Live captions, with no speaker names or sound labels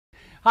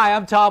Hi,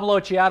 I'm Tom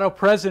Lociato,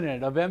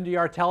 president of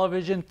MDR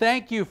Television.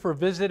 Thank you for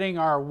visiting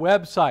our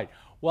website.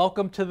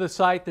 Welcome to the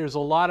site. There's a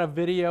lot of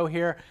video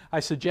here.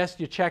 I suggest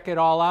you check it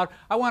all out.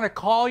 I want to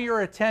call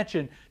your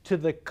attention to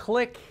the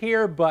click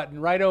here button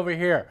right over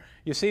here.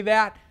 You see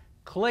that?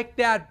 Click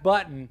that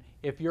button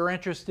if you're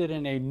interested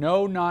in a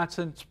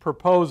no-nonsense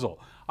proposal.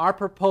 Our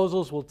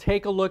proposals will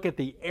take a look at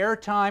the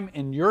airtime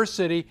in your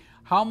city,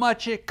 how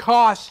much it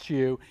costs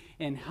you,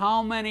 and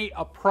how many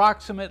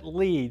approximate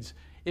leads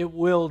it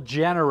will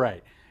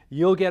generate.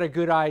 You'll get a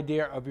good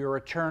idea of your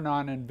return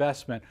on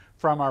investment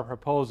from our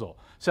proposal.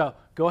 So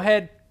go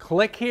ahead,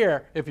 click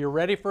here. If you're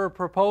ready for a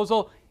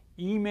proposal,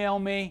 email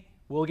me.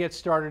 We'll get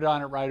started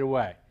on it right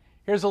away.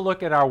 Here's a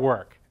look at our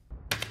work.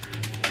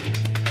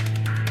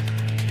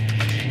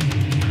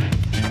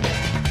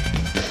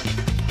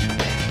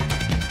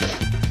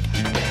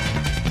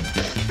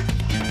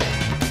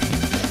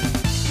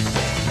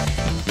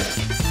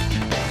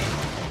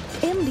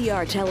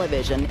 MDR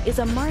Television is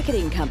a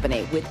marketing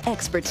company with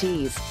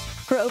expertise.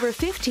 For over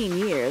 15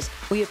 years,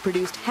 we have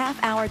produced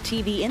half-hour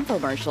TV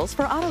infomercials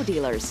for auto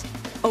dealers.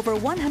 Over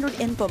 100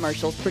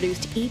 infomercials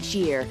produced each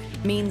year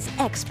means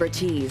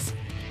expertise.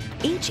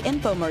 Each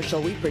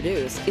infomercial we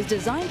produce is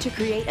designed to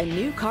create a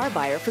new car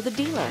buyer for the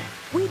dealer.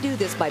 We do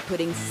this by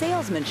putting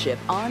salesmanship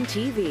on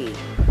TV.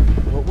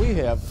 What we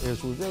have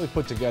is we've really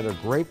put together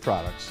great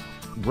products,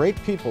 great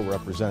people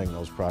representing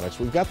those products.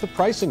 We've got the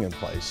pricing in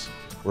place.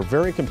 We're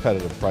very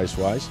competitive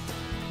price-wise,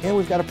 and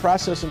we've got a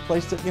process in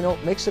place that,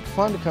 makes it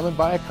fun to come and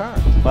buy a car.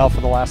 Well, for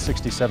the last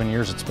 67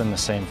 years, it's been the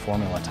same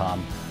formula,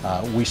 Tom.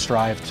 We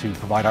strive to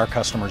provide our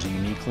customers a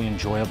uniquely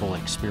enjoyable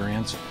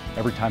experience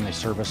every time they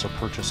service or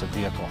purchase a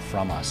vehicle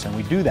from us. And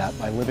we do that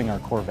by living our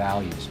core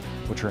values,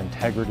 which are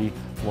integrity,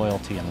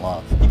 loyalty, and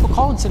love. People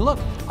call and say, look,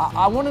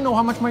 I want to know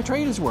how much my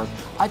trade is worth.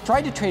 I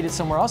tried to trade it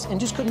somewhere else and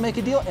just couldn't make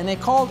a deal, and they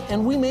called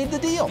and we made the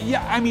deal.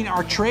 Yeah, I mean,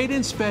 our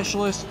trade-in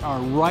specialists are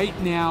right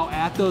now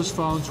at those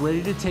phones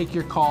ready to take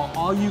your call.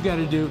 All you got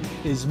to do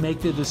is make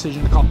the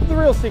decision to call. The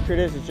real secret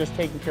is just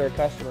taking care of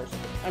customers.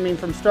 I mean,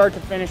 from start to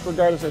finish,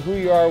 regardless of who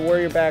you are,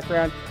 where your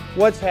background,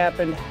 what's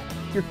happened,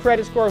 your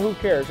credit score, who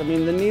cares? I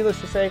mean, needless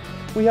to say,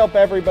 we help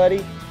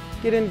everybody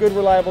get in good,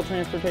 reliable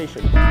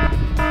transportation.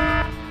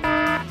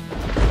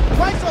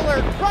 Price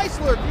alert, price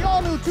alert, the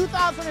all-new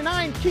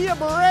 2009 Kia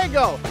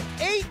Borrego.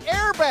 8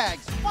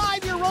 airbags,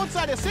 5-year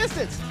roadside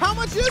assistance. How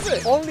much is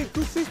it? Only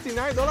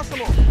 $269 a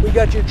month. We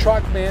got your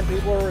truck, man.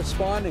 People are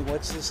responding.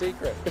 What's the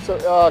secret? It's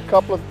a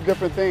couple of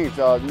different things.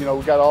 We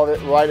got all the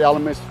right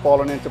elements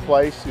falling into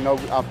place.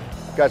 I've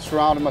got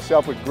surrounded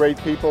myself with great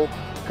people.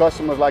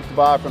 Customers like to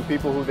buy from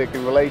people who they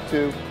can relate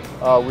to.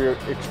 We're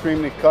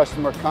extremely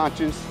customer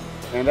conscious,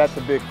 and that's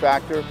a big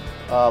factor.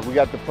 We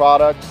got the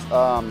products,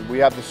 we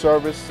have the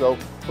service, so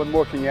what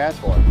more can you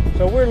ask for?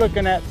 So we're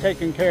looking at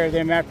taking care of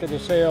them after the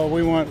sale.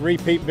 We want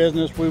repeat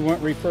business, we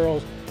want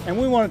referrals, and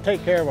we want to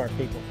take care of our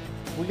people.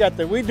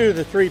 We do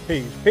the 3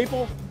 Ps,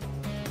 people,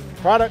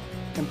 product,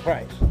 and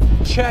price.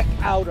 Check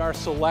out our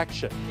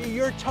selection.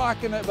 You're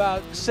talking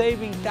about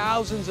saving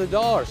thousands of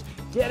dollars.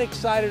 Get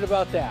excited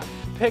about that.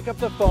 Pick up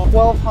the phone.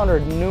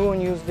 1,200 new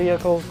and used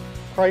vehicles,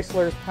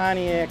 Chryslers,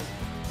 Pontiacs,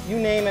 you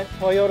name it,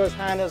 Toyotas,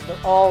 Hondas, they're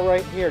all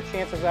right here.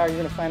 Chances are you're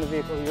going to find the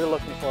vehicle you're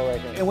looking for right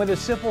here. And with a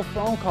simple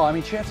phone call, I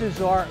mean,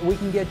 chances are we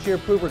can get you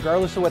approved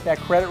regardless of what that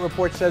credit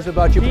report says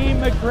about you. Team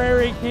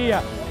McCrary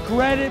Kia.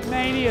 Credit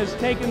mania has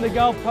taken the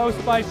Gulf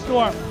Coast by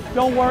storm.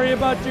 Don't worry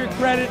about your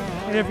credit,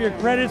 and if your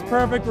credit's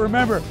perfect,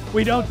 remember,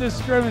 we don't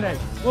discriminate.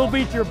 We'll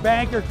beat your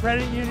bank or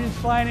credit union's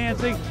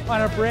financing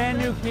on a brand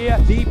new Kia.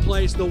 The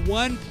place, the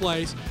one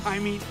place, I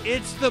mean,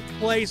 it's the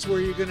place where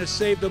you're going to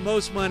save the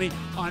most money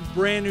on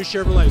brand new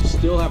Chevrolet.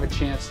 Still have a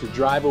chance to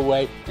drive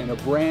away in a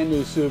brand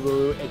new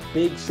Subaru at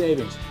big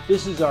savings.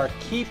 This is our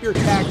Keep Your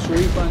Tax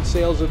Refund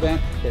sales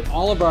event at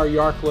all of our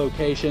York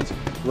locations.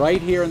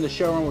 Right here in the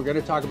showroom, we're going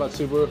to talk about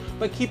Subaru,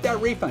 but keep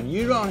that refund.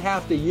 You don't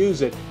have to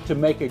use it to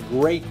make a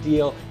great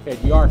deal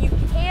at York. You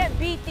can't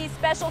beat these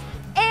specials,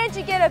 and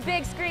you get a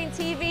big screen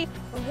TV.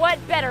 What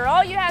better?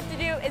 All you have to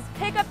do is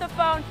pick up the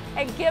phone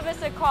and give us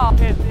a call.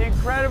 It's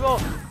incredible.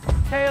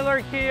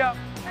 Taylor Kia.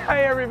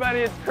 Hi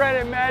everybody, it's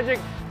Credit Magic.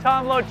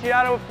 Tom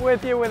Lociato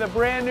with you with a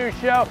brand new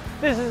show.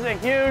 This is a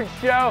huge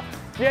show.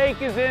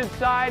 Jake is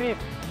inside. He's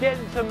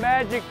getting some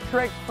magic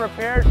tricks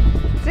prepared.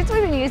 Since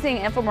we've been using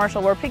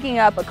infomercial, we're picking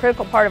up a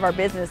critical part of our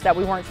business that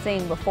we weren't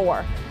seeing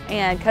before.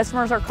 And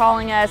customers are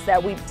calling us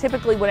that we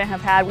typically wouldn't have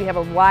had. We have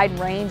a wide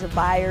range of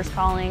buyers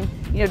calling,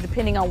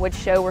 depending on which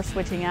show we're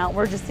switching out.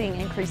 We're just seeing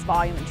increased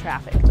volume and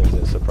traffic. Things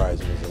that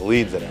surprised me is the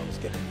leads that I was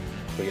getting.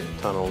 We get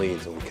a ton of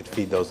leads, and we could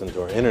feed those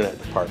into our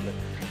internet department,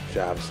 which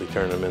obviously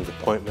turn them into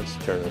appointments,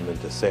 turn them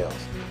into sales.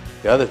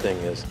 The other thing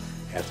is,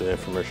 after the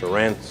infomercial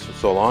ran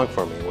so long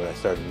for me, when I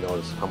started to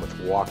notice how much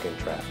walk-in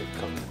traffic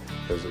comes,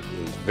 it was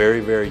very,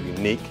 very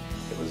unique.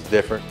 It was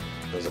different.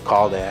 It was a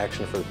call to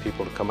action for the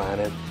people to come on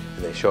in,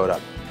 and they showed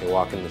up. They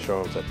walked in the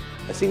showroom and said,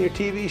 "I seen your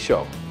TV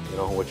show,"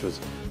 which was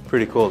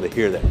pretty cool to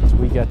hear that.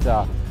 We get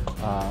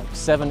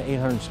 700,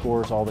 800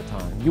 scores all the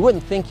time. You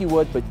wouldn't think you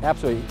would, but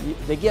absolutely.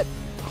 They get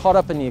caught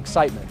up in the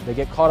excitement. They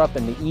get caught up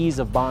in the ease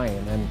of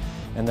buying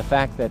and the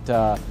fact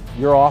that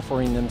you're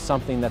offering them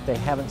something that they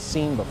haven't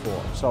seen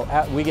before. So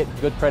we get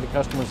good credit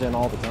customers in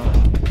all the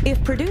time.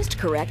 If produced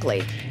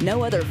correctly,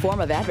 no other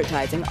form of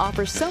advertising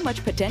offers so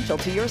much potential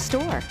to your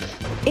store.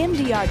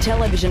 MDR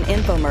Television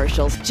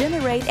infomercials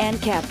generate and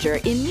capture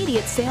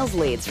immediate sales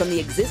leads from the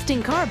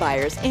existing car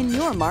buyers in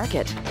your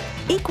market.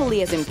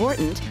 Equally as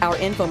important, our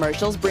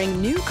infomercials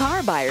bring new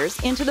car buyers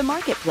into the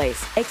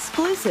marketplace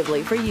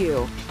exclusively for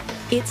you.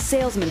 It's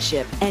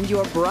salesmanship and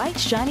your bright,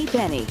 shiny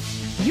penny.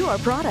 Your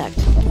product.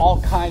 All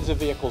kinds of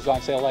vehicles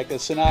on sale, like a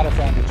Sonata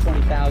for under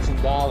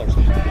 $20,000,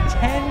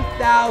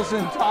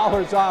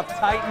 $10,000 off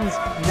Titans,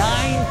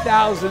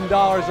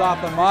 $9,000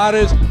 off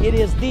Armadas. It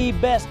is the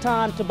best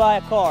time to buy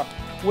a car.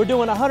 We're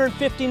doing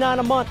 $159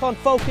 a month on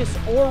Focus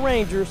or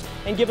Rangers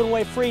and giving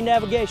away free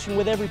navigation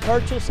with every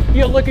purchase.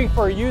 You're looking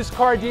for a used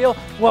car deal?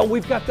 Well,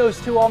 we've got those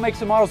two all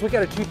makes and models. We've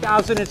got a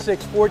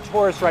 2006 Ford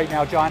Taurus right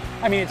now, John.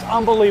 I mean, it's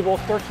unbelievable,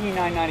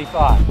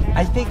 $13,995.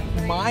 I think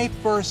my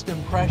first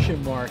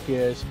impression, Mark,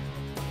 is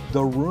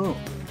the room.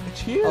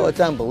 It's huge. Oh, it's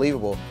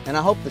unbelievable. And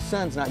I hope the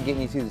sun's not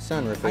getting you through the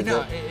sunroof. I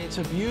know, it's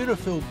a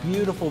beautiful,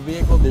 beautiful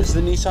vehicle. There's the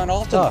Nissan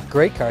Altima. Oh,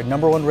 great car,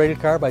 #1 rated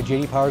car by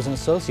J.D. Powers and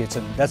Associates,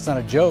 and that's not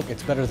a joke.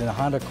 It's better than a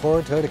Honda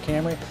Accord, Toyota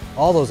Camry,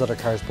 all those other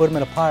cars. Put them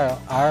in a pile.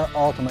 Our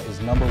Altima is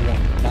 #1.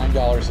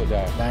 $9 a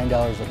day.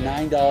 $9 a day.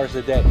 $9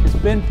 a day. It's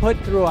been put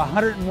through a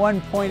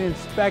 101-point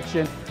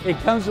inspection. It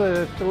comes with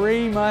a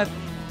 3-month,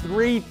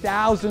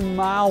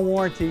 3,000-mile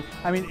warranty.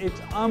 I mean, it's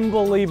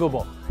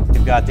unbelievable.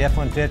 We've got the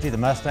F-150, the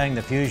Mustang,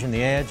 the Fusion,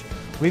 the Edge.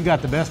 We've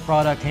got the best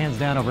product, hands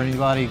down, over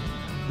anybody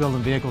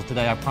building vehicles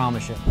today, I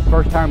promise you.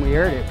 First time we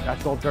aired it, I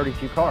sold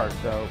 32 cars,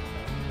 so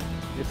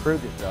it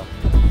proved itself.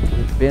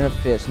 It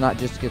benefits not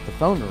just to get the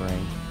phone to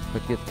ring,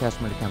 but to get the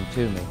customer to come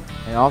to me.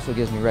 And it also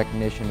gives me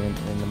recognition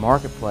in the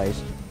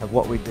marketplace of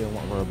what we do and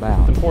what we're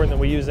about. It's important that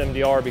we use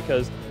MDR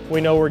because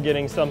we know we're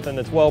getting something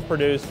that's well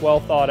produced,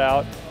 well thought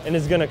out, and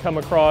is going to come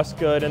across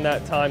good in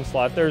that time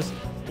slot. There's,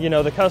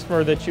 the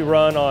customer that you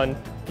run on,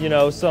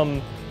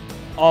 some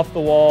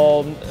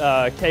off-the-wall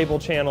cable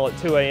channel at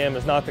 2 a.m.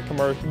 is not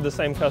the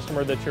same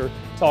customer that you're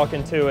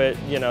talking to at,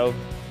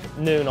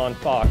 noon on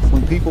Fox.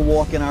 When people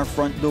walk in our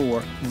front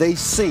door, they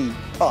see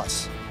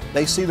us.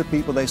 They see the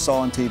people they saw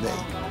on TV.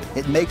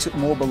 It makes it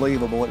more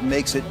believable. It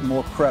makes it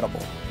more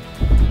credible.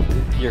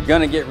 You're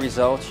going to get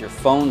results. Your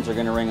phones are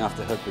going to ring off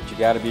the hook, but you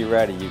got to be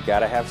ready. You got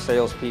to have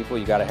salespeople.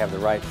 You got to have the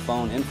right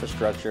phone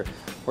infrastructure.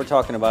 We're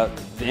talking about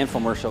the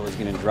infomercial is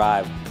going to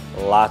drive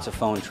lots of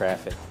phone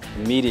traffic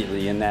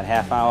immediately in that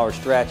half-hour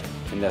stretch.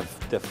 In the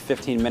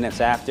 15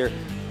 minutes after,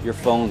 your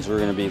phones are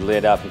going to be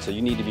lit up, and so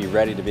you need to be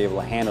ready to be able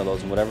to handle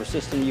those in whatever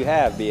system you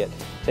have, be it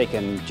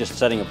just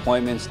setting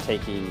appointments,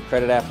 taking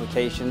credit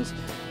applications,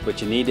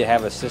 but you need to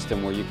have a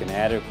system where you can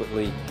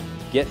adequately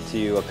get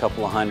to a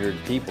couple of hundred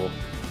people.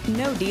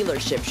 No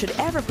dealership should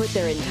ever put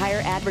their entire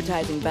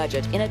advertising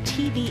budget in a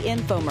TV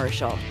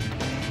infomercial.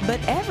 But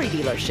every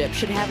dealership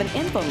should have an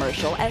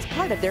infomercial as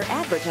part of their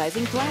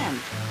advertising plan.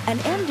 An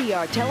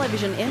MDR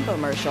television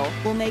infomercial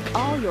will make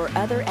all your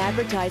other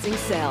advertising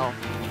sell.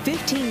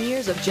 15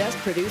 years of just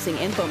producing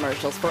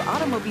infomercials for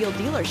automobile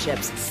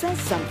dealerships says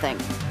something.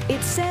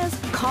 It says,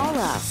 call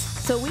us,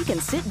 so we can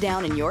sit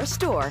down in your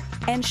store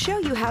and show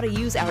you how to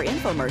use our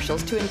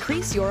infomercials to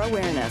increase your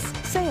awareness,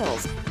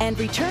 sales, and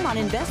return on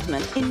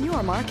investment in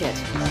your market.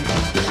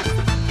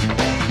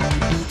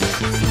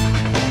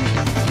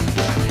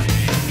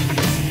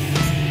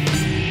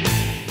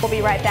 We'll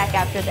be right back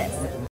after this.